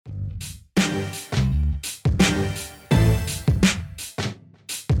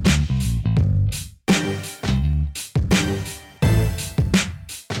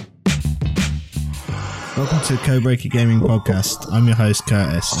welcome to Codebreaker Gaming Podcast. I'm your host,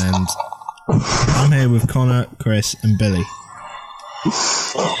 Curtis, and I'm here with Connor, Chris, and Billy.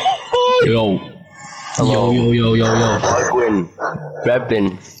 Yo. Hello. Yo. Edwin.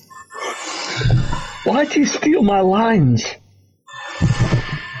 Rebin. Why do you steal my lines?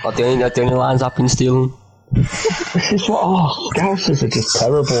 What the only lines I've been stealing? This is what... Scousers are just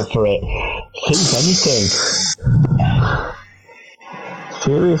terrible for it. Think anything.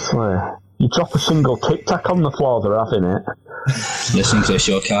 Seriously. You drop a single Tic Tac on the floor, they're having it. Listen, Chris,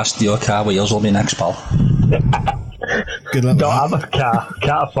 your car wheels will be next, pal. Good luck. Don't have a car.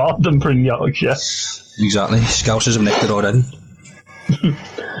 Can't afford them from Yorkshire. Exactly. Scousers have nicked it already.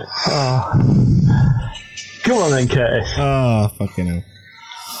 Come on then, Curtis. Oh, fucking hell.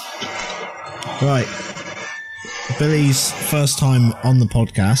 Right. Billy's first time on the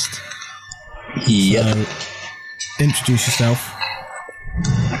podcast. Yep. So, introduce yourself.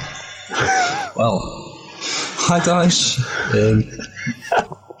 Well, hi guys.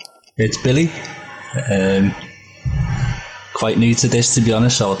 It's Billy. Quite new to this, to be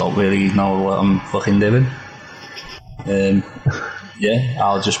honest, so I don't really know what I'm fucking doing. Yeah,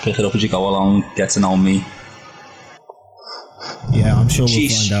 I'll just pick it up as you go along, get to know me. Yeah, I'm sure we'll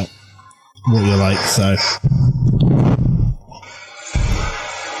Jeez. find out what you're like, so...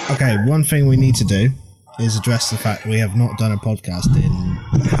 Okay, one thing we need to do is address the fact we have not done a podcast in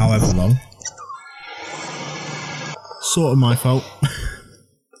however long. Sort of my fault.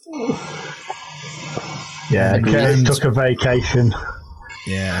 Yeah, Curtis took a vacation.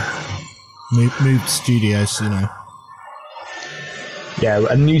 Yeah. Moved studios, you know. Yeah,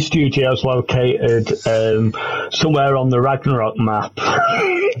 a new studio's located somewhere on the Ragnarok map.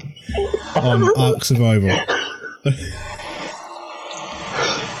 On Ark Survival.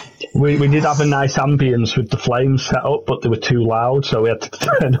 We did have a nice ambience with the flames set up, but they were too loud, so we had to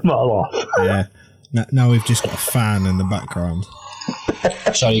turn them all off. Yeah. Now we've just got a fan in the background.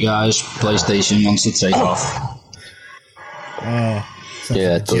 Sorry guys, PlayStation wants to take off. Oh.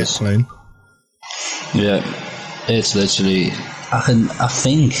 Yeah, it does. Plane. Yeah, it's literally... I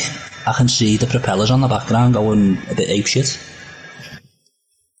think I can see the propellers on the background going a bit apeshit.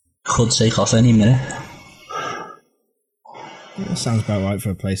 Could take off any minute. That sounds about right for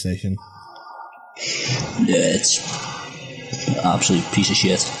a PlayStation. Yeah, it's an absolute piece of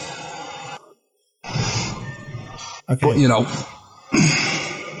shit. Okay. But, you know...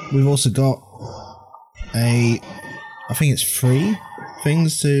 We've also got I think it's 3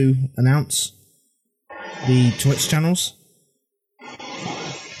 things to announce. The Twitch channels.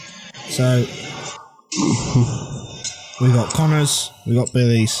 So, we got Connor's, we got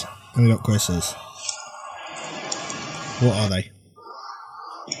Billy's, and we got Chris's. What are they?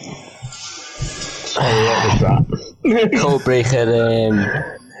 Sorry, what was that?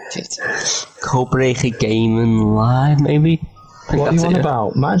 Codebreaker Gaming Live, maybe? What are you on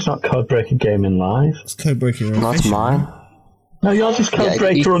about? Mine's not Codebreaker Gaming Live. It's Codebreaker That's Official. mine. No, yours is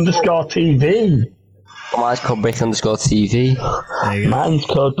Codebreaker _TV. Mine's Codebreaker_TV. There you go. Mine's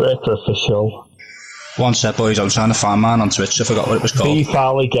Codebreaker Official. One sec, boys, I was trying to find mine on Twitch, I forgot what it was called. B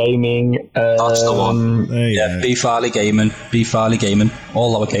Farley Gaming. That's the one. There you Yeah, go. B Farley Gaming,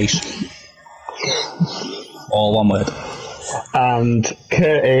 all lowercase. All one word. And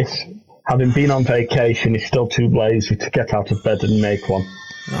Curtis, having been on vacation, is still too lazy to get out of bed and make one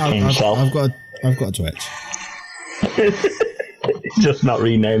himself. I've got a Twitch. He's just not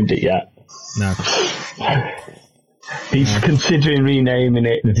renamed it yet. No. He's considering renaming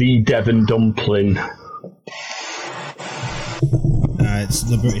it The Devon Dumpling. It's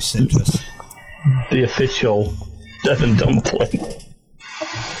the British Citrus. The official Devon Dumpling.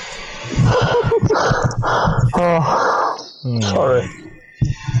 Sorry.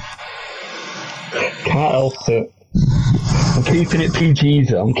 Can't help it. I'm keeping it PG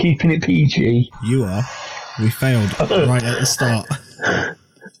though. I'm keeping it PG. You are. We failed right at the start.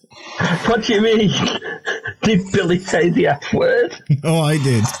 What do you mean? Did Billy say the F word? Oh, I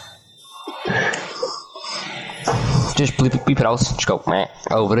did. Just bleep it out. Just go, meh,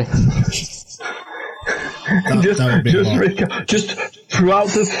 over it. That would be hard. Just throughout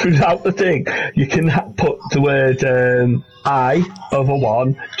the thing, you can put the word I over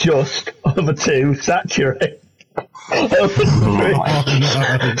 1, just over 2, saturate. Over 3. Oh,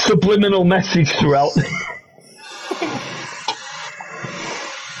 no. Subliminal message throughout.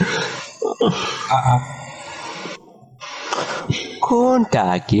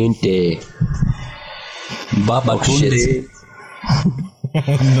 Conta gente. Baba Shit.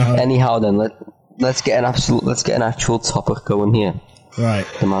 Oh, no. Anyhow, then let's get an actual topic going here. Right.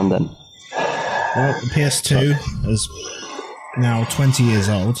 Come on then. Well, the PS2 is now 20 years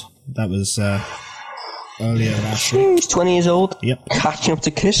old. That was earlier last week. He's 20 years old. Yep. Catching up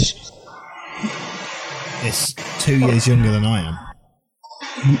to Chris. It's 2 years younger than I am.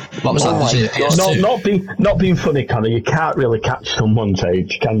 What was that? Was it PS2? Not being funny, Connor. You can't really catch someone's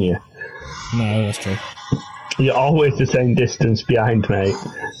age, can you? No, that's true. You're always the same distance behind, mate.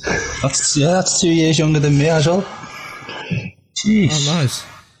 That's 2 years younger than me as well. Jeez. Oh, nice.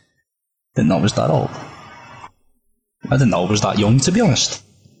 Didn't know it was that old. I didn't know it was that young, to be honest.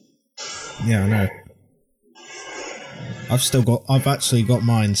 Yeah, I know. I've actually got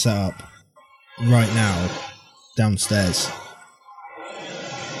mine set up right now downstairs.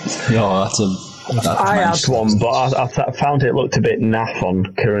 Yeah, I had one, but I found it looked a bit naff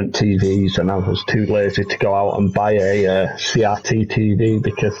on current TVs, and I was too lazy to go out and buy a CRT TV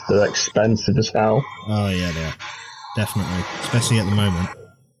because they're expensive as hell. Oh yeah, they are. Definitely, especially at the moment.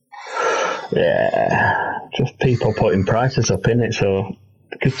 Yeah, just people putting prices up in it, so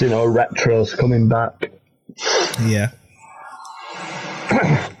because retro's coming back. Yeah.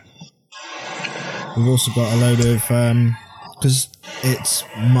 We've also got a load of because it's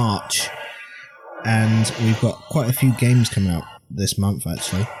March, and we've got quite a few games coming out this month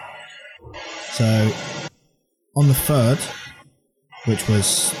actually. So on the 3rd, which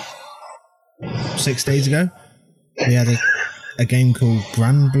was 6 days ago, we had a game called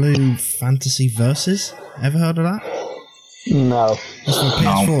Grand Blue Fantasy Versus. Ever heard of that? No. It's for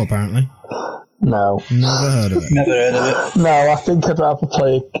PS4 apparently. No. Never heard of it. Never heard of it. No, I think I'd rather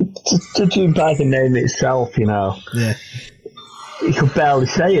play, judging by the name itself, Yeah. You could barely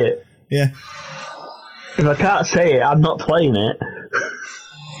say it. Yeah. If I can't say it, I'm not playing it.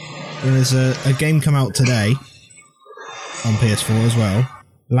 There's a game come out today on PS4 as well.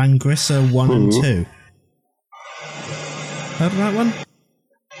 Langrissa 1 and 2. Heard of that one?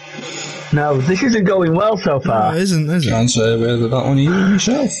 No, this isn't going well so far. No, it isn't, is it? Can't say whether that one either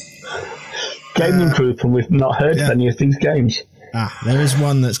myself. Gaming proof, and we've not heard of any of these games. There is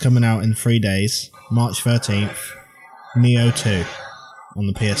one that's coming out in 3 days, March 13th, Neo 2 on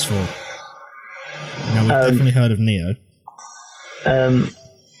the PS4. Now, we've definitely heard of Neo.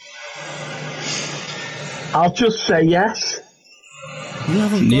 I'll just say yes. You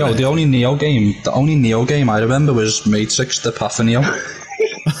haven't got Neo, it. the only Neo game I remember was Matrix: The Path of Neo. Oh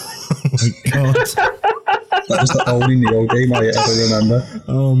my god. That was the only Neo game I ever remember.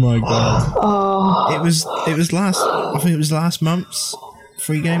 Oh my god. It was I think it was last month's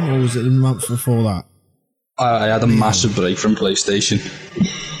free game, or was it the month before that? I had a massive break from PlayStation.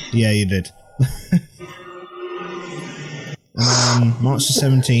 Yeah, you did. March the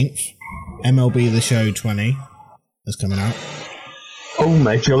 17th, MLB The Show 20 is coming out. Oh,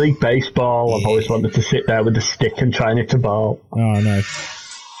 Major League Baseball. I've always wanted to sit there with a stick and try and hit a ball. Oh no.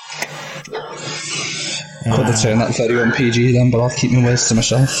 Could have turned that very on PG then, but I'll keep my words to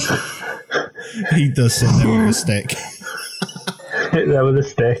myself. He does sit there with a stick. Sit there with a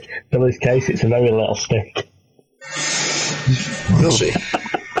stick. In this case, it's a very little stick. We'll see.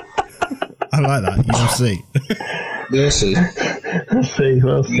 I like that. You'll see. We'll see. We'll see.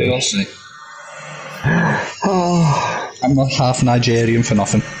 We'll see. I'm not half Nigerian for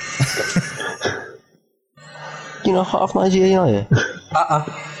nothing. You're not half Nigerian, are you?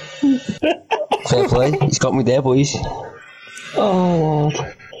 Fair play. He's got me there, boys. Oh, Lord.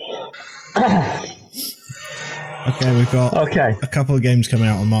 Okay, we've got a couple of games coming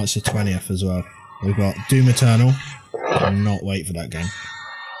out on March the 20th as well. We've got Doom Eternal. Cannot wait for that game.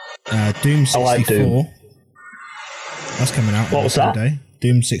 Doom 64. I like Doom. That's coming out What was that? Day.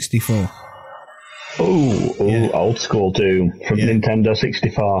 Doom 64. Old school Doom from Nintendo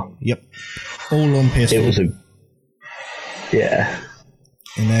 64. Yep. All on PS4. It was yeah.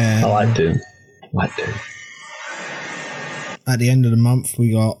 And then I like Doom. At the end of the month,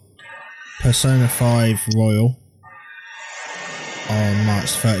 we got Persona 5 Royal on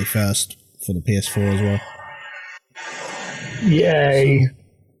March 31st for the PS4 as well. Yay.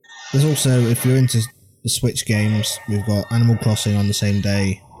 There's also, if you're into the Switch games, we've got Animal Crossing on the same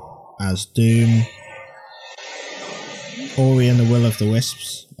day as Doom, Ori and the Will of the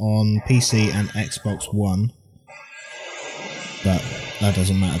Wisps on PC and Xbox One, but that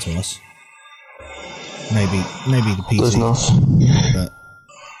doesn't matter to us. Maybe the PC. Does not. But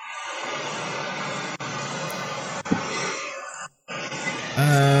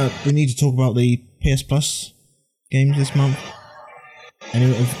we need to talk about the PS Plus games this month.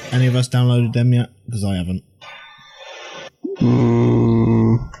 Any of us downloaded them yet? Because I haven't.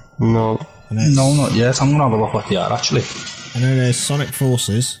 No. No, not yet. I'm gonna have a look what they are actually. I know there's Sonic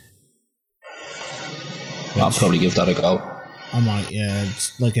Forces. I'll probably give that a go. I might, yeah.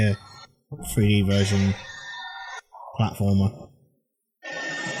 It's like a 3D version platformer.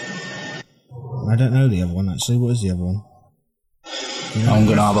 I don't know the other one actually. What is the other one? I'm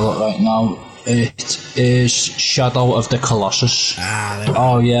going to have a look right now. It is Shadow of the Colossus.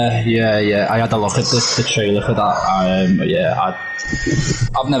 Ah, yeah. I had a look at the trailer for that.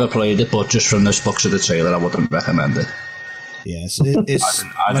 I've never played it, but just from the looks of the trailer, I wouldn't recommend it. yes, it's.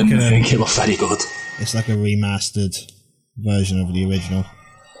 I didn't think it looked very good. It's like a remastered version of the original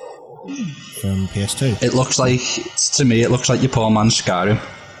from PS2. It looks like, to me, it looks like your poor man's Skyrim.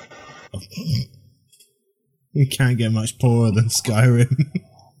 You can't get much poorer than Skyrim.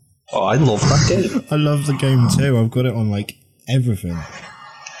 Oh, I love that game. I love the game too. I've got it on like everything,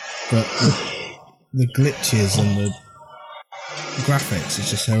 but the glitches and the graphics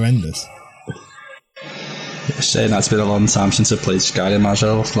is just horrendous. Saying that's been a long time since I played Skyrim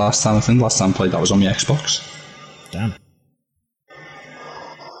myself. Last time I played that was on my Xbox. Damn.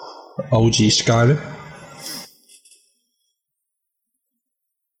 OG Skyrim.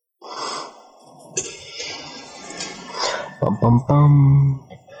 Bum, bum, bum.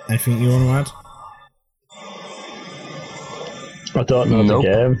 Anything you want to add? I don't know Nope. the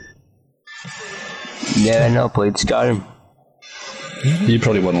game. Yeah, I know, played Skyrim. You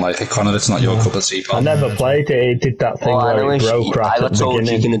probably wouldn't like it, Connor. It's not your cup of tea, pal. I never played it. It did that thing Oh, I know where it broke I right at got the told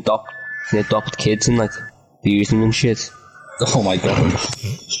you beginning. can adopt kids and like use them and shit. Oh my god.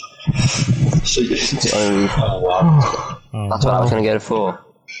 So wow. That's what I was gonna get it for.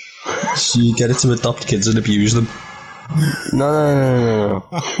 So you get it to adopt kids and abuse them. No.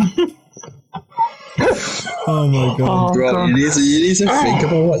 Oh my god. Bro, you need to think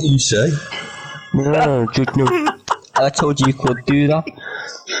about what you say. No. I told you could do that.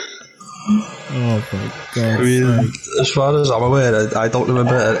 Oh my god. I mean, as far as I'm aware, I don't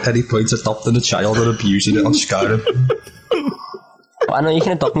remember at any point adopting a child or abusing it on Skyrim. But I know you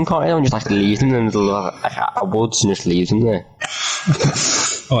can adopt them, can't you? And just like leave them in the middle of a woods and just leave them there.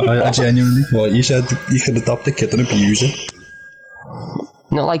 Oh, I genuinely thought you said you can adopt a kid and abuse it.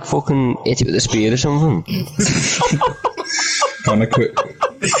 Not like fucking hit it with a spear or something. Kinda quit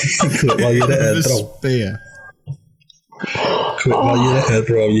while you're ahead, The bro. spear. Quit while you're ahead,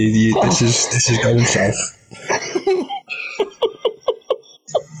 bro. This is going south.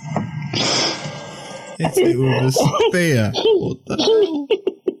 Hit it with a spear. What the hell?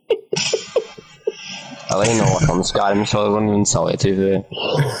 I don't even know what's on Skyrim, so I wouldn't even tell you to.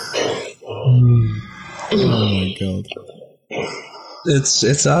 Oh my god.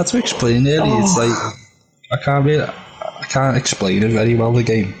 It's hard to explain really. It's like I can't explain it very well, the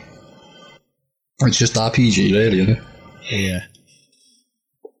game. It's just RPG really, isn't it? Yeah.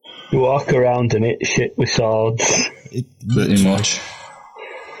 You walk around and hit shit with swords. Pretty much.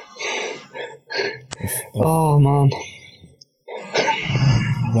 Oh man.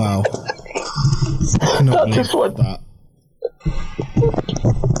 Wow. I cannot believe just what- that.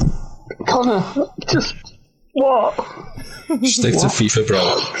 Connor, just what? Stick to FIFA, bro.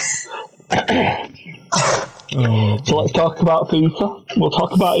 Oh, So let's talk about FIFA. We'll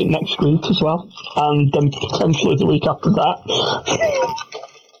talk about it next week as well. And then potentially the week after that.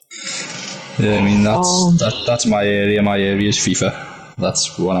 Yeah, I mean that's my area. My area is FIFA.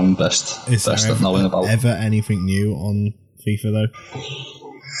 That's what I'm best is there at knowing about. ever anything new on FIFA though?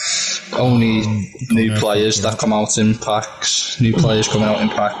 Only new players that come out in packs. New players coming out in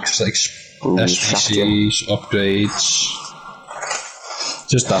packs like SBCs, upgrades,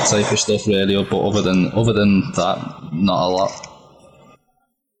 just that type of stuff really. But other than that, not a lot.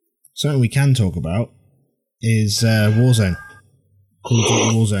 Something we can talk about is Warzone. Call of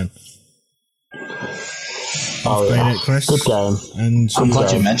Duty Warzone. Oh, Played yeah. it, Chris? Good game. And I'm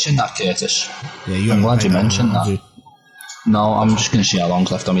glad you mentioned that, Curtis. yeah, you I'm haven't glad you played that mentioned one, have that. you? No, I'm just going to see how long's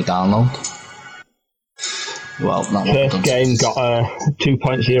left on my download. Well, not First game got a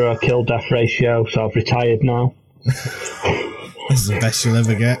 2.0 kill death ratio, so I've retired now. This is the best you'll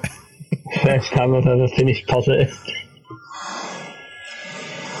ever get. First time I've ever finished positive.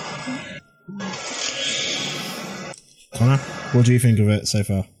 Connor, what do you think of it so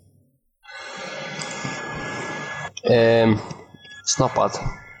far? It's not bad.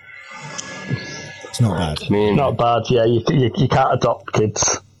 It's not bad. I mean, Not bad, yeah. You can't adopt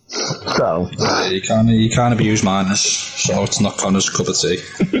kids. So, you can't abuse minors, so it's not Connor's cup of tea.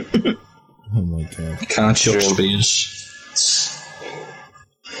 Oh my god. You can't chuck True. spears.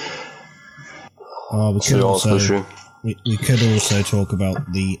 Oh, it's also true. we could also talk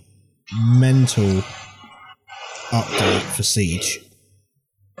about the mental update for Siege.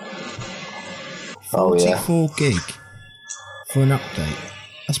 Oh yeah. 44 gig for an update.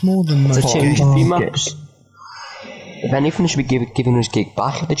 That's more than most The two games. HP maps. If anything, they should be giving us gig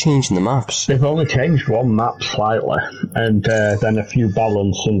back if they're changing the maps. They've only changed one map slightly, and then a few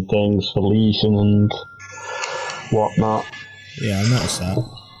balancing things for Legion and whatnot. Yeah, I noticed that.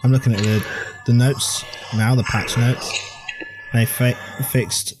 I'm looking at the notes now, the patch notes. They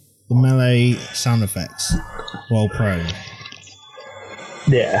fixed the melee sound effects while prone.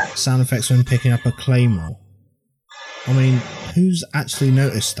 Yeah. Sound effects when picking up a claymore. I mean, who's actually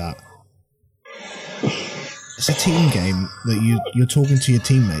noticed that? It's a team game that you're talking to your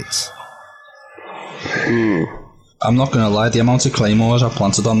teammates. I'm not going to lie, the amount of claymores I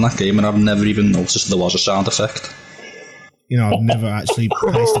planted on that game and I've never even noticed there was a sound effect. You know, I've never actually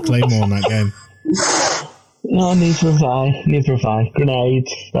placed a claymore in that game. No, neither have I.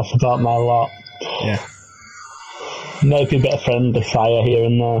 Grenades, that's about my lot. Yeah. Maybe a bit of friendly fire here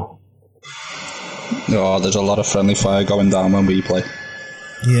and there. Oh, there's a lot of friendly fire going down when we play.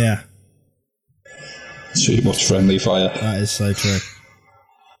 Yeah. Too much friendly fire. That is so true.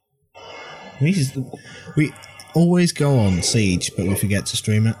 We always go on Siege, but we forget to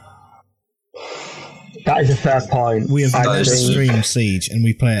stream it. That is a fair point. We have never streamed Siege, and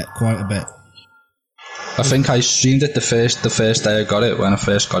we play it quite a bit. I think I streamed it the first day I got it, when I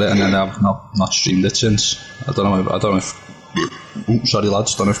first got it, and then I've not streamed it since. I don't know if oops, sorry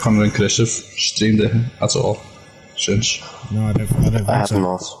lads, don't know if Connor and Chris have streamed it at all since. No, I don't think I have so.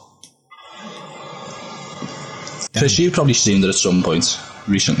 not. Chris, you probably streamed it at some point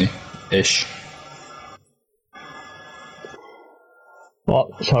recently-ish.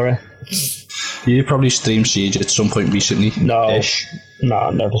 What? Sorry? You probably streamed Siege at some point recently-ish. No,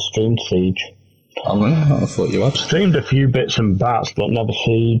 I never streamed Siege. I thought you had. Streamed a few bits and bats, but never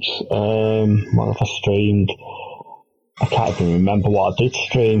Siege. What have I streamed? I can't even remember what I did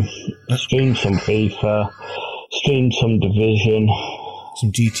stream. I streamed some FIFA, streamed some Division,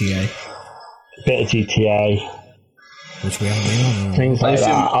 Some GTA, bit of GTA, which we haven't been on. things like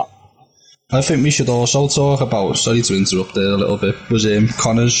that. I think we should also talk about, sorry to interrupt there a little bit, was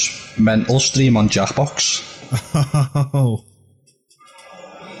Connor's mental stream on Jackbox. Oh,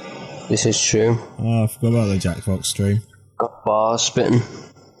 This is true. I forgot about the Jackbox stream. Got bars spitting.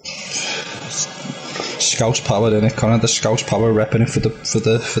 Scouse Power, innit, Connor? The Scouse Power repping it for the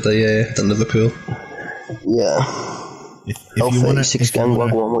Liverpool. Yeah. If you want to, 36 gang,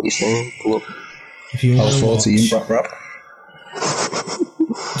 what you saying? Pull up. if you want to watch 14, rap.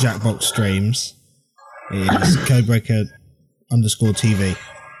 Jackbox streams, it's Codebreaker_TV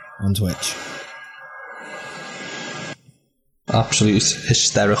on Twitch. Absolutely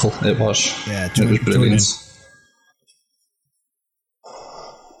hysterical it was. Yeah, it was brilliant.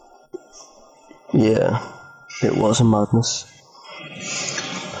 Yeah. It was a madness.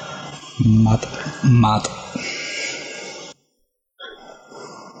 Mad.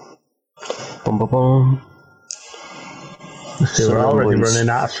 Bum bum bum. See, we're already running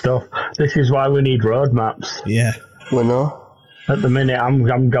out of stuff. This is why we need roadmaps. Yeah. We're not. At the minute,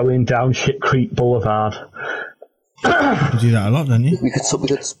 I'm going down Shit Creek Boulevard. You do that a lot, don't you? We could talk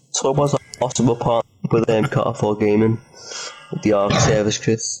about a possible part with Carter 4 Gaming. With the ARC service,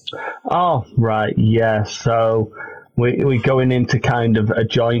 Chris. Oh, right, yeah. So we're going into kind of a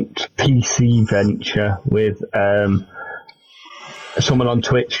joint PC venture with someone on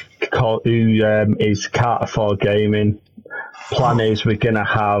Twitch who is Carter 4 Gaming. Plan is we're going to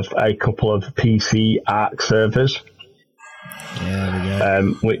have a couple of PC ARC servers. Yeah, there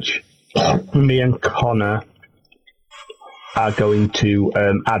we go. Which me and Connor are going to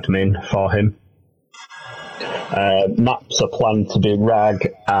admin for him. Maps are planned to be RAG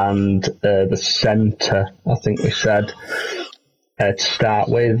and the centre, I think we said, to start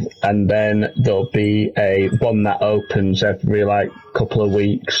with, and then there'll be a one that opens every couple of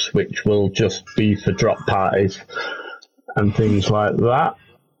weeks, which will just be for drop parties and things like that.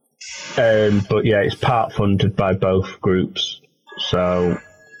 But yeah, it's part funded by both groups, so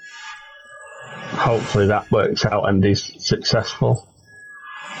hopefully that works out and is successful.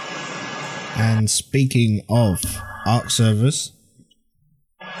 And speaking of ARC servers,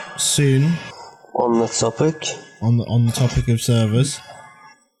 soon On the topic. on the topic of servers,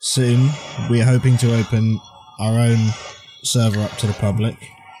 soon we are hoping to open our own server up to the public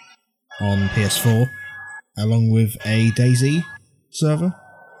on PS4, along with a DayZ server.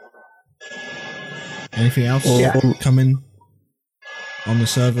 Anything else coming on the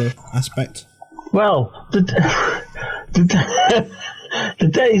server aspect? Well, the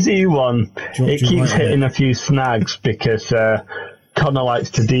DayZ one, it keeps hitting a few snags because Connor likes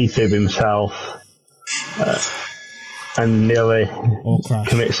to defib himself and nearly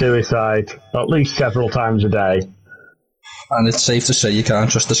commit suicide at least several times a day. And it's safe to say you can't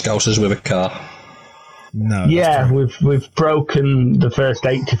trust the Scousers with a car. No. Yeah, we've broken the first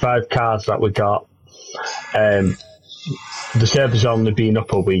 85 cars that we got. The server's only been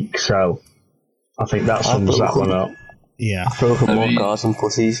up a week, so I think that sums that one up. Yeah. Broken more cars and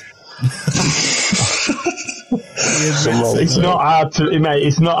pussies. It's not hard to, mate.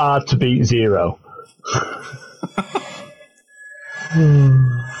 It's not hard to beat 0.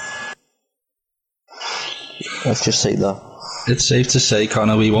 Let's just say that. It's safe to say,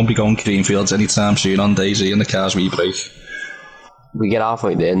 Connor, we won't be going Greenfields anytime soon on DayZ and the cars we break. We get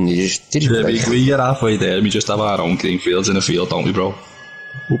halfway there and you just Yeah, break. we get halfway there and we just have our own Greenfields in the field, don't we, bro?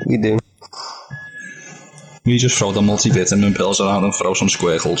 We do. We just throw the multivitamin pills around and throw some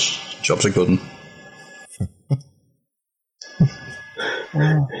squircles. Job's a good one.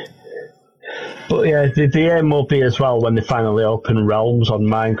 But yeah, the aim will be as well when they finally open Realms on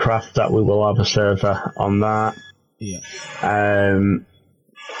Minecraft that we will have a server on that. Yeah.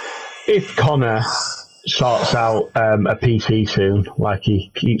 If Connor sorts out a PC soon, like he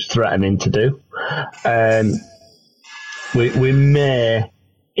keeps threatening to do, we may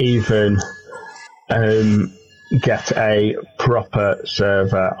even get a proper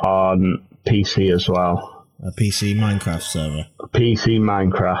server on PC as well. A PC Minecraft server. PC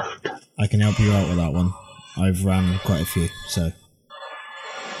Minecraft. I can help you out with that one. I've run quite a few, so.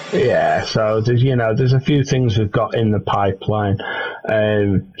 Yeah, so there's a few things we've got in the pipeline.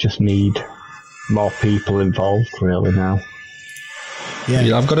 Just need more people involved really now.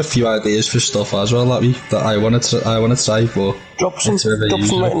 Yeah, I've got a few ideas for stuff as well that I want to try, but Drop some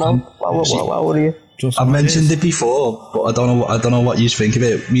right now. What would you? I've mentioned it before, but I don't know what you think of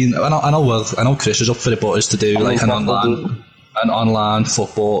it. I mean, I know Chris is up for it, but it's to do like an online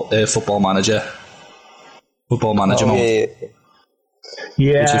football manager mode.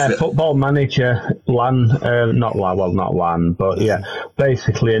 Yeah, Football Manager LAN, not LAN, but yeah,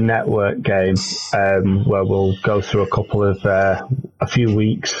 basically a network game where we'll go through a few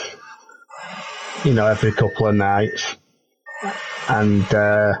weeks, every couple of nighs, and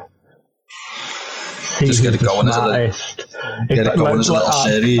just get it going as a little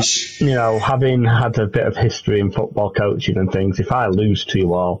series. Having had a bit of history in football coaching and things, if I lose to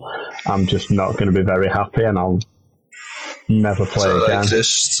you all, I'm just not going to be very happy, and I'll never play again.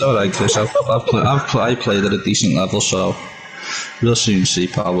 It's alright, Chris. I played at a decent level, so we'll soon see,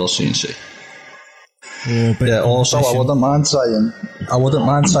 pal. We'll soon see. Yeah. Also, I wouldn't mind saying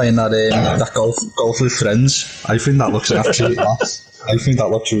that golf with friends. I think that looks actually. I think that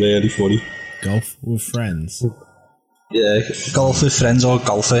looks really funny. Golf with friends. Yeah, golf with friends or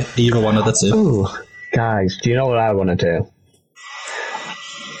golfer, either one of the two. Ooh, guys, do you know what I want to do?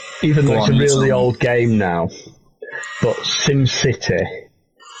 Even though it's a really old game now, but SimCity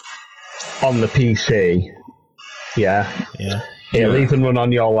on the PC, yeah. It'll even run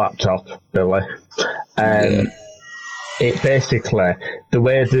on your laptop, Billy. It basically, the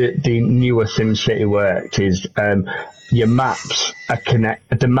way the newer SimCity worked is your maps are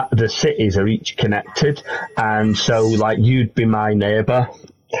the cities are each connected, and so like you'd be my neighbour,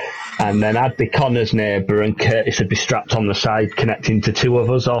 and then I'd be Connor's neighbour, and Curtis would be strapped on the side connecting to two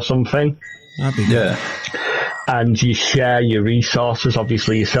of us or something. That'd be good. Yeah. And you share your resources.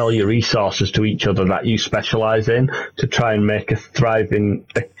 Obviously, you sell your resources to each other that you specialise in to try and make a thriving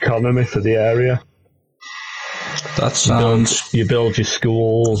economy for the area. That sounds... You build your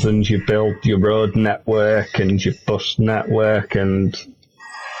schools, and you build your road network and your bus network, and...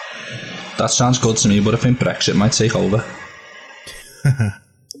 That sounds good to me, but I think Brexit might take over.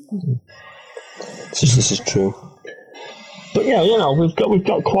 This is true. But yeah, we've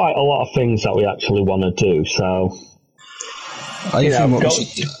got quite a lot of things that we actually want to do, so... I think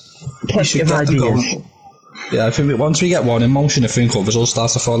we should get them going. Yeah, I think once we get one in motion, I think others will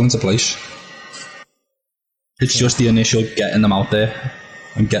start to fall into place. It's just the initial getting them out there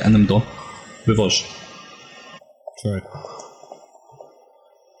and getting them done with us. True.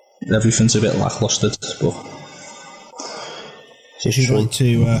 Everything's a bit lackluster, but... So if you'd like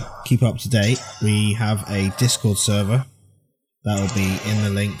to keep up to date, we have a Discord server. That'll be in the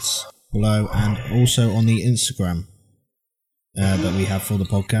links below, and also on the Instagram that we have for the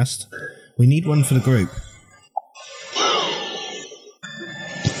podcast. We need one for the group.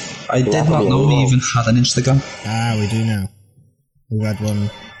 I did not know we even had an Instagram. Ah, we do now. We've had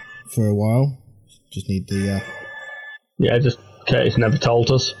one for a while. Just need the... Yeah, just Curtis never told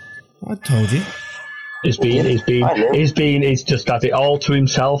us. I told you. He's just had it all to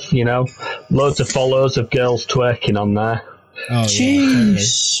himself, Loads of followers of girls twerking on there. Oh,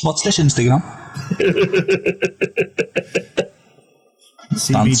 jeez. Yeah, what's this Instagram?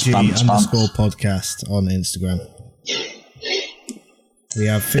 CBG_podcast on Instagram. We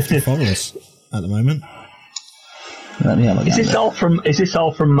have 50 followers at the moment. Let me have a Is this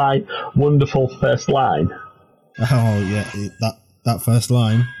all from my wonderful first line? Oh yeah, that first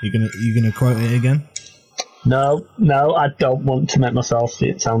line. You gonna quote it again? No, I don't want to make myself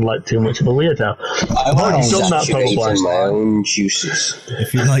sound like too much of a weirdo. I've already done that saturated probably. my own juices.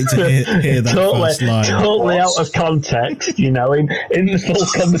 If you'd like to hear that first line, totally out of context, in the full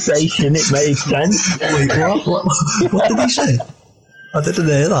conversation it made sense. Wait, what did he say? I didn't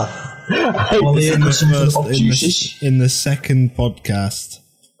hear that. in the second podcast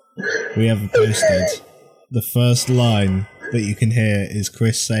we ever posted, the first line that you can hear is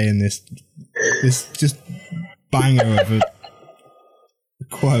Chris saying this just banger of a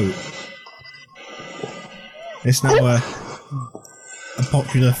quote. It's now a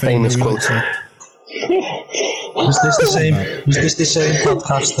popular thing. Famous quote. Was this the same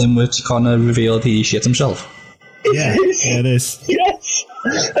podcast in which Connor revealed he shit himself? Yeah, it is. Yes,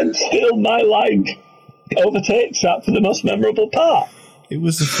 and still my line overtakes that for the most memorable part. It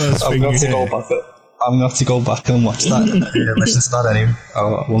was the first thing you hear. I'm going to have to go back and watch that. Yeah, listen to that anyway.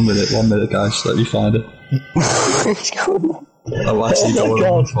 Oh, 1 minute, guys. Let me find it. I'll actually go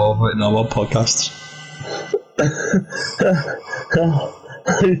on right now on podcasts.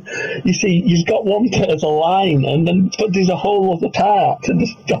 You see, you've got one bit as a line, but there's a whole other part to the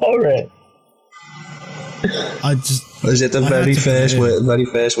story. Is it the very first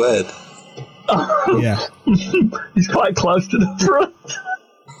word? Yeah. He's quite close to the front.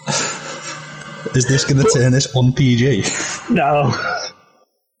 Is this going to turn this on PG? No.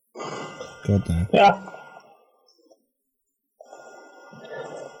 God no. Yeah.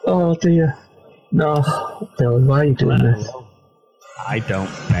 Oh dear. No. Dylan, why are you doing this? I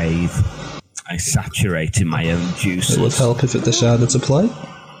don't bathe. I saturate in my own juices. It would help if it decided to play.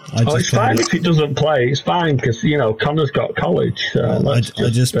 It's fine if it doesn't play. It's fine because Connor's got college. So I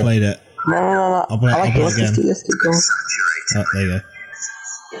just played it. No. I'll play it again. Let's keep going. Oh, there you go.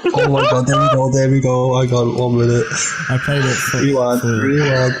 Oh my god! There we go. I got 1 minute. I played it for Rewind.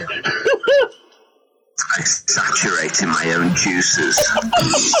 I saturate in my own juices.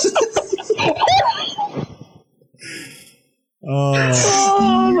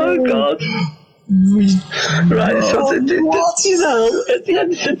 Oh my god. Right, so at the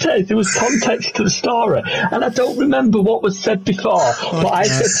end of the day, there was context to the story, and I don't remember what was said before, but I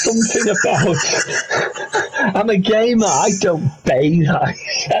said something about I'm a gamer, I don't bathe, I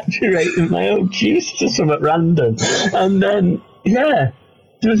saturate in my own juice to something random, and then there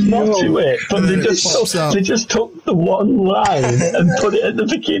was more to it, but they just took the one line and put it at the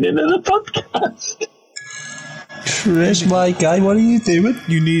beginning of the podcast. Chris, my guy, what are you doing?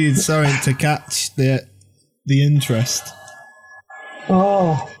 You needed something to catch the interest.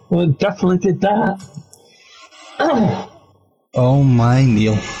 Oh, well, it definitely did that. Oh my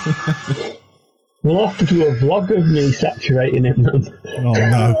Neil. We'll have to do a vlog of me saturating in them. Oh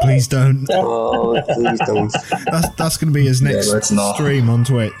no, please don't. Oh, please don't. That's going to be his next stream on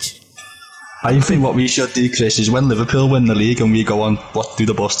Twitch. I think what we should do, Chris, is when Liverpool win the league and we go on do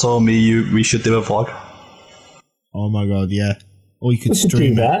the bus tour, we should do a vlog. Oh my god, yeah. Or you could We could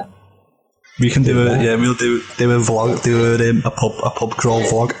stream do it. that. We can do it. Yeah, we'll do a vlog, a pub crawl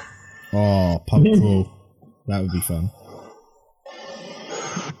vlog. Oh, pub crawl. That would be fun.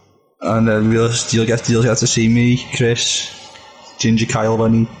 And then you'll get to see me, Chris, Ginger Kyle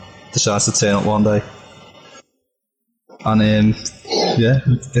when he decides to turn up one day. And get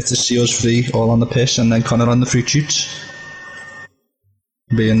to see us three all on the piss, and then Connor on the fruit shoots,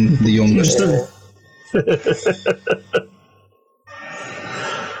 being the youngest.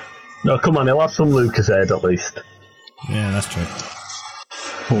 No, come on, he'll have some Lucasade at least. Yeah, that's true.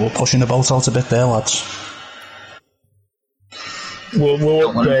 We're pushing the boat out a bit there, lads. We'll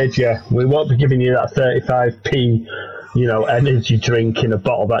upgrade you. We won't be giving you that 35p, energy drink in a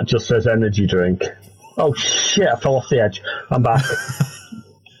bottle that just says energy drink. Oh shit, I fell off the edge. I'm back.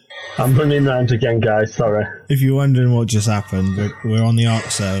 I'm running round again, guys, sorry. If you're wondering what just happened, we're on the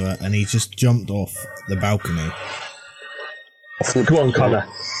Ark server and he just jumped off the balcony. Come on, Connor.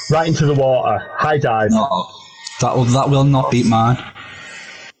 Right into the water. High dive. No, that will not beat mine.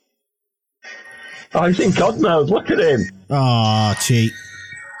 Oh, he's in God mode. Look at him. Ah, cheat.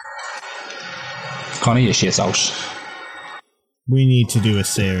 Connor, your shit house. We need to do a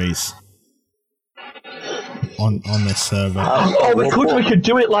series on this server. Oh, we could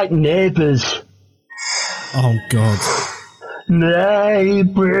do it like Neighbours. Oh god.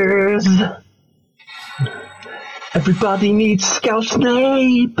 Neighbours. Everybody needs Scouse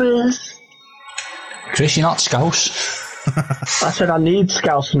neighbours. Chris, you're not Scouse. I said I need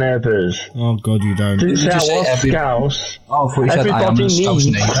Scouse neighbours. Oh god, you don't. Didn't say I just was say Scouse. Oh, I thought you said I am Everybody a Scouse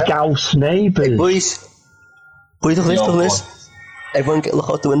needs neighbour. Scouse neighbours. Boys, Boys, look at this, Yo, look at this. Everyone look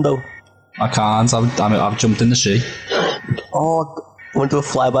out the window. I can't. I've jumped in the sea. Oh, want to do a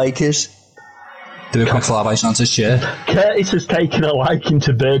flyby kiss? Do a quick flyby Santa's chair. Curtis has taken a liking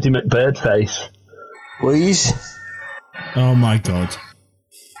to Birdie McBirdface. Boys. Oh my god.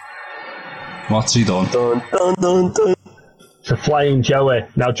 What's he done? Dun, dun, dun, dun. It's a flying Joey.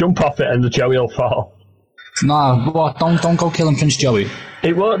 Now jump off it and the Joey will fall. Nah, what? Don't go killing Prince Joey.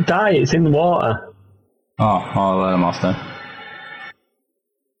 It won't die, it's in the water. Oh, I'll let him off then.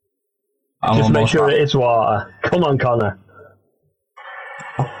 Just make sure it is water. Come on, Connor.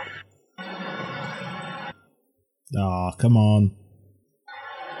 Oh, come on.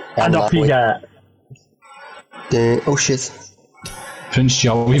 And off you get. Oh shit. Prince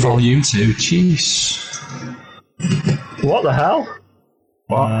Joey Volume 2. Jeez. What the hell?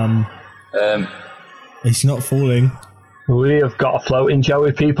 It's not falling. We have got a floating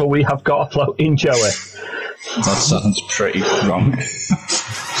Joey, people. We have got a floating Joey. That sounds pretty wrong.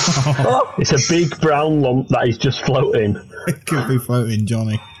 It's a big brown lump that is just floating. It could be floating,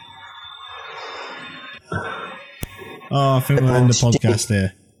 Johnny. Oh, I think we'll end the podcast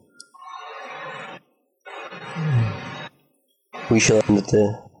here. We should end it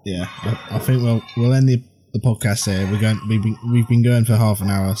there. Yeah, I think we'll end the podcast here. We've been going for half an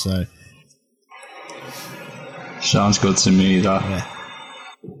hour, so Sounds good to me, that. yeah.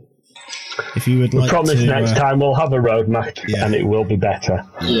 If you would like Promise to, next time we'll have a road match yeah. and it will be better.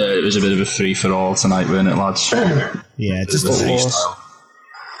 Yeah, it was a bit of a free for all tonight, weren't it, lads? yeah, just Bit of a freestyle.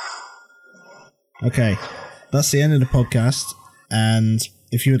 Okay, that's the end of the podcast. And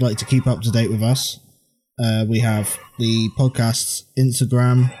if you would like to keep up to date with us, we have the podcast's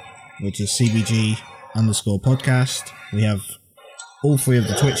Instagram, which is CBG_podcast. We have all three of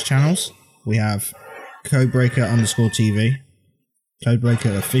the Twitch channels. We have Codebreaker_TV,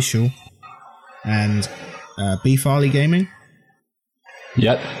 Codebreaker Official, and B Farley Gaming.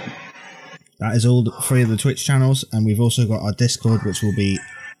 Yep. That is all three of the Twitch channels, and we've also got our Discord, which will be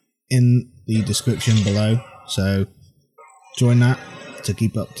in the description below. So join that to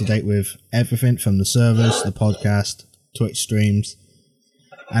keep up to date with everything from the servers, the podcast, Twitch streams,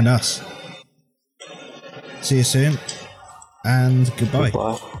 and us. See you soon, and goodbye.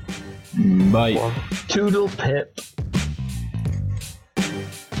 Bye. Bye. Toodle pip.